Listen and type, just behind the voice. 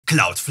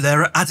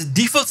Cloudflare at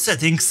default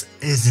settings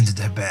isn't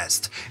the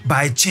best.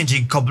 By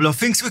changing a couple of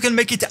things we can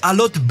make it a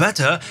lot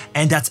better,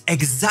 and that's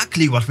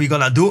exactly what we're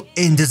gonna do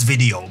in this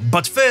video.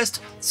 But first,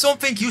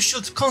 something you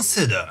should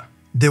consider.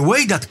 The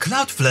way that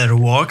Cloudflare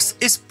works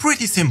is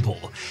pretty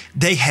simple.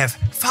 They have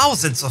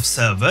thousands of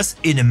servers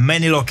in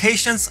many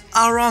locations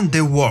around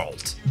the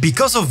world.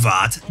 Because of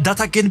that,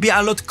 data can be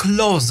a lot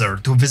closer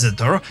to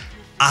visitor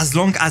as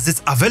long as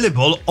it's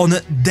available on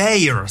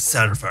their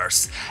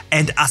servers,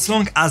 and as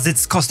long as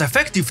it's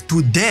cost-effective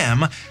to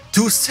them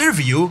to serve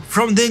you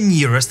from the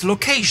nearest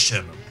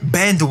location.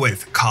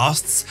 Bandwidth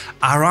costs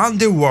around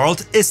the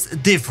world is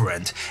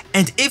different,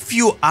 and if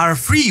you are a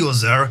free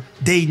user,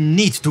 they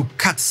need to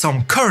cut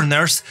some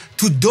corners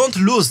to don't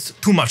lose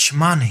too much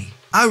money.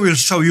 I will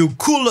show you a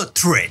cool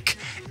trick.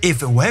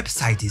 If a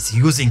website is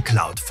using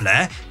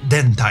Cloudflare,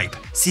 then type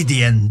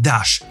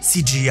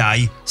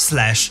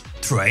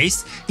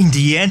cdn-cgi/trace in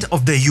the end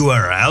of the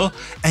URL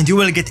and you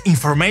will get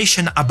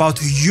information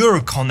about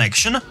your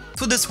connection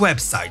to this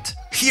website.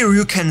 Here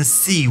you can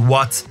see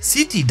what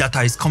city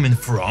data is coming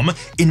from.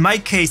 In my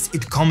case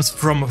it comes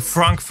from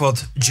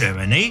Frankfurt,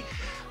 Germany,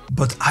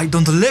 but I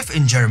don't live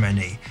in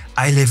Germany,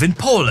 I live in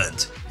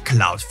Poland.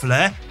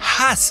 Cloudflare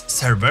has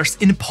servers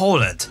in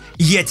Poland,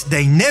 yet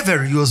they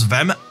never use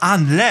them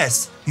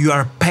unless you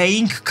are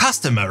paying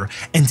customer,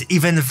 and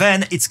even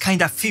then it's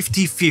kinda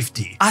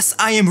 50-50. As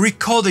I am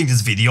recording this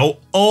video,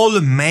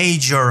 all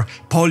major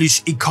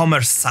Polish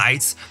e-commerce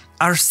sites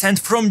are sent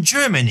from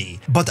Germany,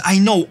 but I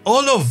know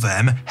all of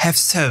them have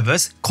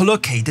servers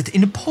collocated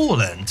in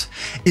Poland.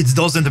 It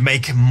doesn't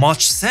make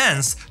much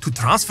sense to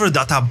transfer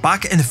data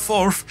back and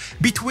forth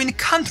between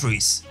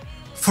countries.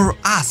 For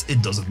us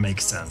it doesn't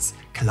make sense.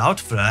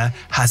 Cloudflare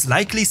has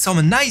likely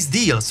some nice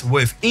deals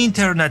with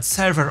internet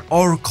server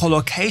or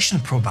colocation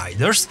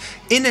providers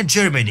in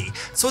Germany,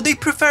 so they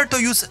prefer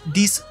to use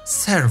these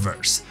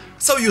servers.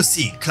 So you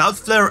see,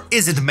 Cloudflare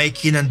isn't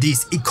making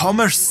these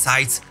e-commerce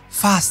sites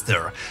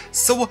faster,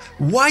 so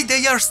why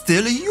they are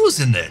still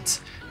using it?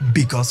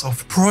 Because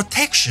of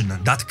protection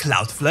that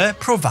Cloudflare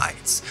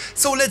provides.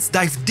 So let's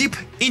dive deep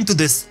into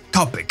this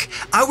topic.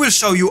 I will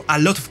show you a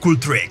lot of cool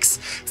tricks.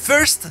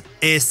 First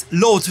is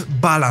load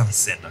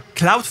balancing.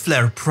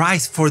 Cloudflare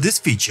price for this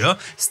feature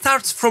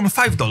starts from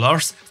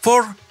 $5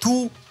 for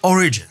 2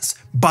 origins,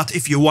 but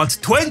if you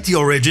want 20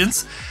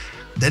 origins,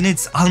 then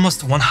it's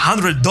almost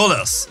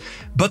 $100.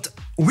 But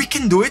we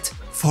can do it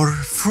for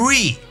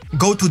free.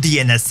 Go to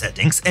DNS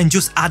settings and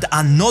just add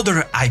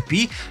another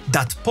IP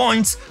that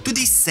points to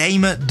the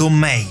same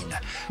domain.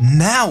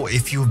 Now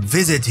if you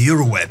visit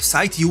your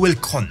website, you will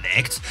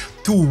connect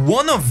to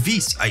one of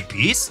these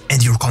IPs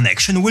and your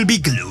connection will be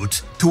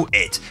glued to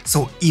it.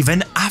 So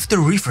even after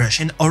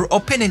refreshing or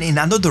opening in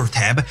another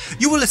tab,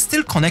 you will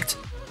still connect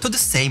to the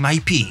same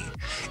IP.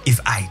 If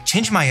I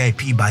change my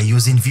IP by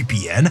using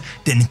VPN,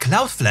 then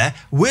Cloudflare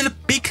will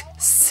pick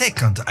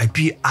second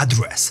IP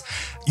address.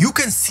 You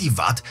can see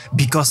that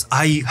because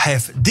I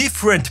have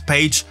different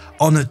page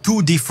on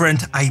 2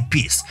 different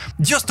IPs,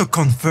 just to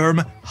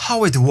confirm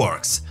how it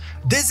works.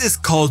 This is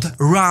called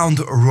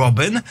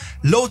round-robin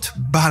load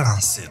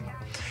balancing.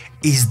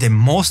 Is the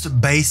most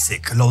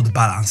basic load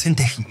balancing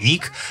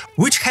technique,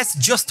 which has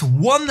just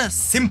one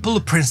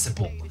simple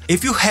principle.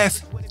 If you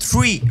have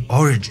 3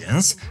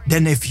 origins,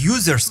 then if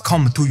users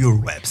come to your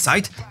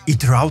website,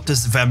 it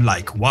routes them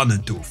like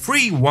 1, 2,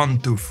 3, 1,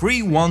 2,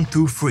 3, 1,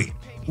 2, 3.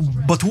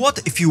 But what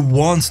if you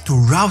want to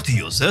route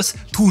users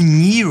to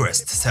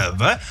nearest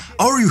server,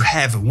 or you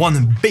have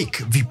one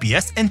big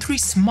VPS and 3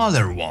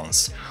 smaller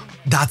ones?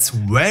 That's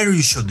where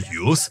you should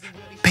use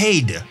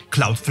paid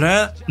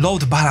Cloudflare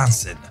load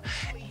balancing.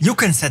 You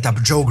can set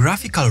up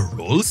geographical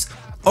rules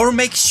or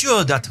make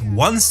sure that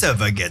one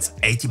server gets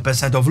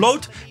 80% of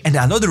load and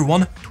another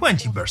one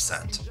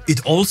 20%.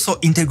 It also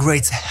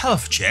integrates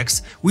health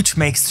checks, which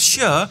makes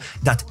sure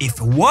that if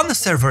one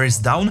server is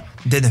down,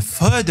 then a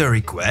further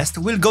request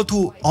will go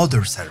to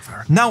other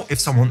server. Now if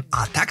someone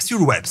attacks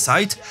your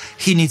website,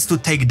 he needs to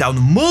take down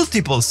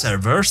multiple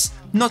servers,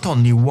 not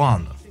only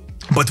one.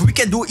 But we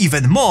can do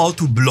even more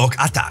to block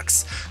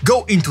attacks.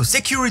 Go into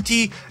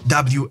Security,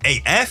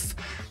 WAF.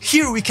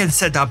 Here we can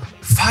set up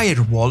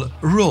firewall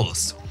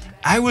rules.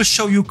 I will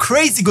show you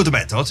crazy good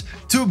method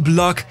to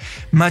block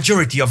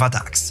majority of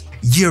attacks.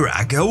 Year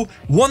ago,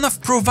 one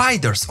of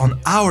providers on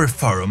our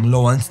forum,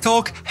 Low and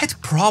Talk, had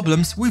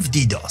problems with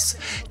DDoS.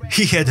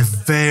 He had a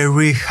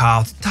very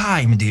hard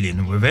time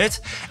dealing with it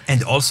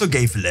and also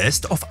gave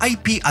list of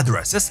IP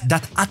addresses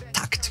that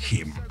attacked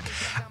him.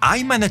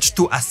 I managed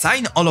to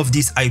assign all of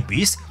these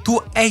IPs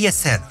to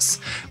ASNs.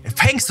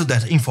 Thanks to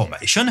that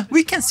information,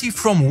 we can see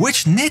from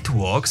which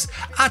networks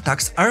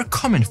attacks are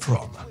coming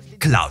from.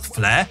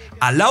 Cloudflare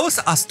allows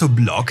us to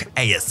block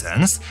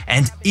ASNs,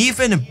 and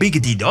even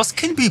big DDoS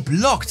can be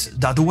blocked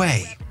that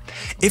way.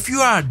 If you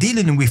are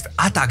dealing with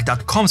attack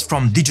that comes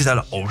from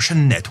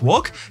DigitalOcean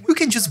network, you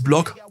can just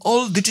block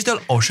all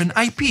DigitalOcean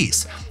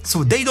IPs,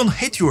 so they don't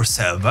hit your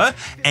server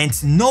and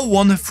no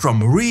one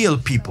from real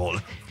people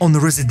on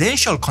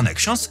residential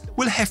connections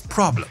will have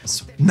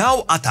problems.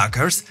 Now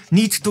attackers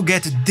need to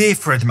get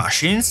different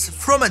machines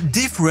from a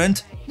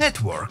different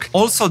network.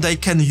 Also, they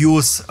can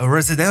use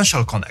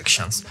residential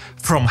connections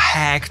from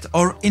hacked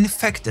or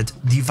infected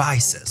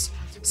devices.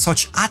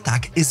 Such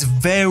attack is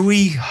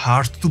very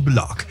hard to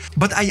block,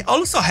 but I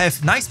also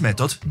have nice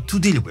method to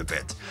deal with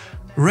it.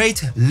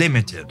 Rate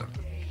limited.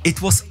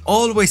 It was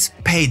always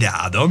paid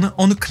add-on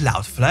on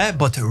Cloudflare,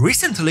 but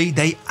recently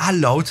they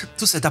allowed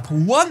to set up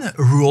one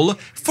rule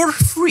for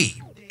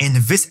free. In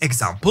this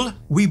example,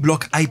 we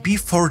block IP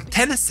for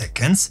 10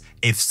 seconds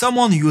if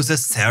someone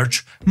uses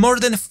search more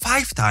than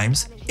 5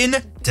 times in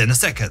 10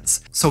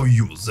 seconds. So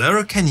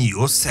user can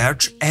use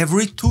search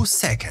every 2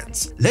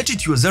 seconds.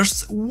 Legit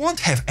users won't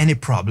have any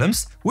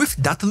problems with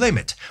that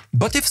limit.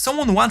 But if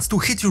someone wants to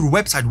hit your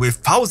website with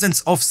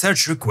thousands of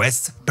search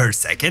requests per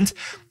second,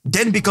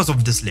 then because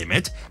of this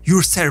limit,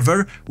 your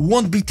server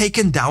won't be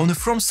taken down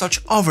from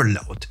such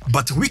overload.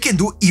 But we can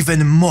do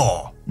even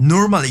more.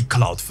 Normally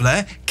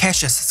Cloudflare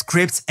caches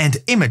scripts and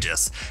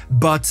images,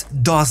 but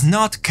does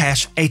not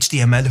cache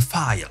HTML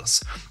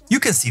files. You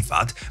can see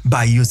that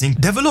by using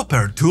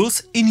developer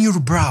tools in your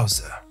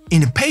browser.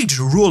 In Page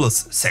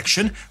Rules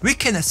section, we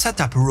can set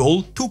up a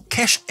rule to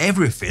cache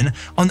everything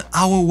on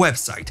our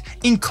website,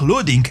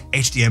 including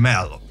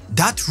HTML.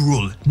 That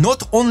rule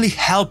not only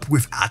helps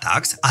with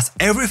attacks, as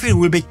everything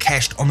will be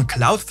cached on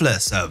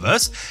Cloudflare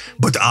servers,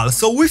 but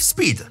also with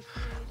speed,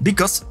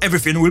 because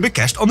everything will be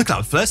cached on the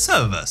Cloudflare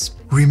servers.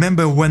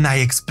 Remember when I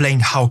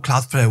explained how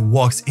Cloudflare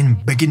works in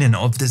the beginning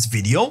of this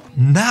video?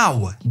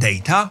 Now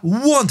data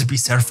won't be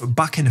served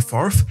back and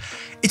forth,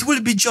 it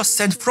will be just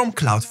sent from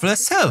Cloudflare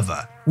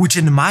server, which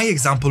in my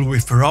example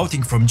with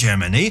routing from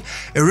Germany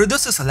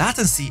reduces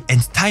latency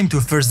and time to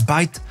first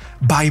byte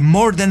by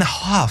more than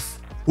half.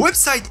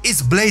 Website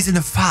is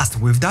blazing fast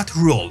with that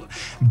rule,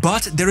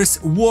 but there is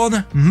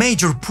one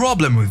major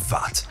problem with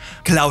that.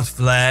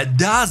 Cloudflare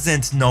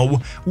doesn't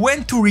know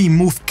when to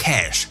remove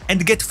cache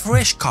and get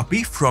fresh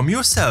copy from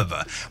your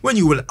server when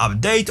you will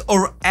update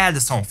or add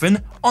something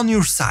on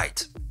your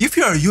site. If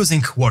you are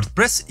using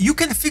WordPress, you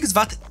can fix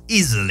that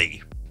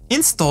easily.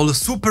 Install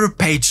Super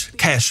Page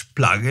Cache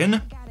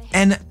plugin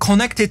and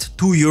connect it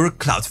to your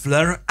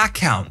Cloudflare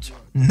account.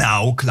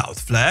 Now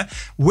Cloudflare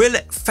will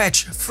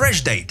fetch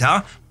fresh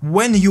data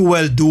when you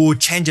will do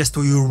changes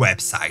to your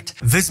website.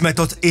 This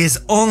method is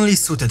only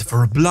suited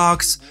for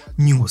blogs,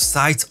 news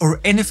sites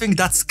or anything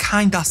that's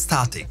kinda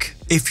static.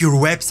 If your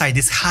website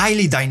is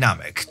highly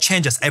dynamic,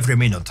 changes every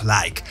minute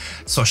like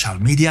social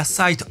media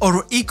site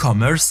or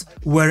e-commerce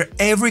where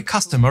every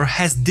customer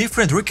has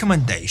different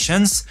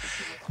recommendations,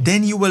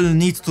 then you will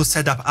need to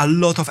set up a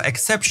lot of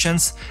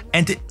exceptions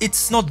and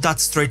it's not that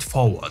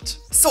straightforward.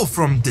 So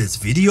from this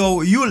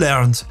video you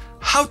learned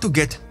how to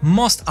get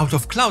most out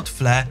of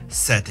Cloudflare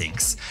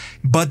settings.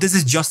 But this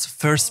is just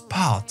first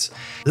part.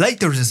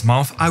 Later this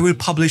month I will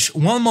publish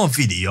one more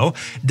video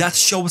that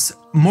shows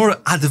more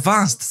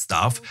advanced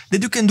stuff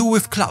that you can do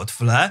with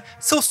Cloudflare,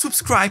 so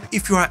subscribe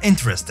if you are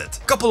interested.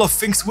 Couple of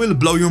things will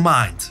blow your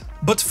mind.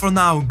 But for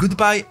now,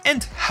 goodbye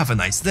and have a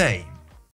nice day.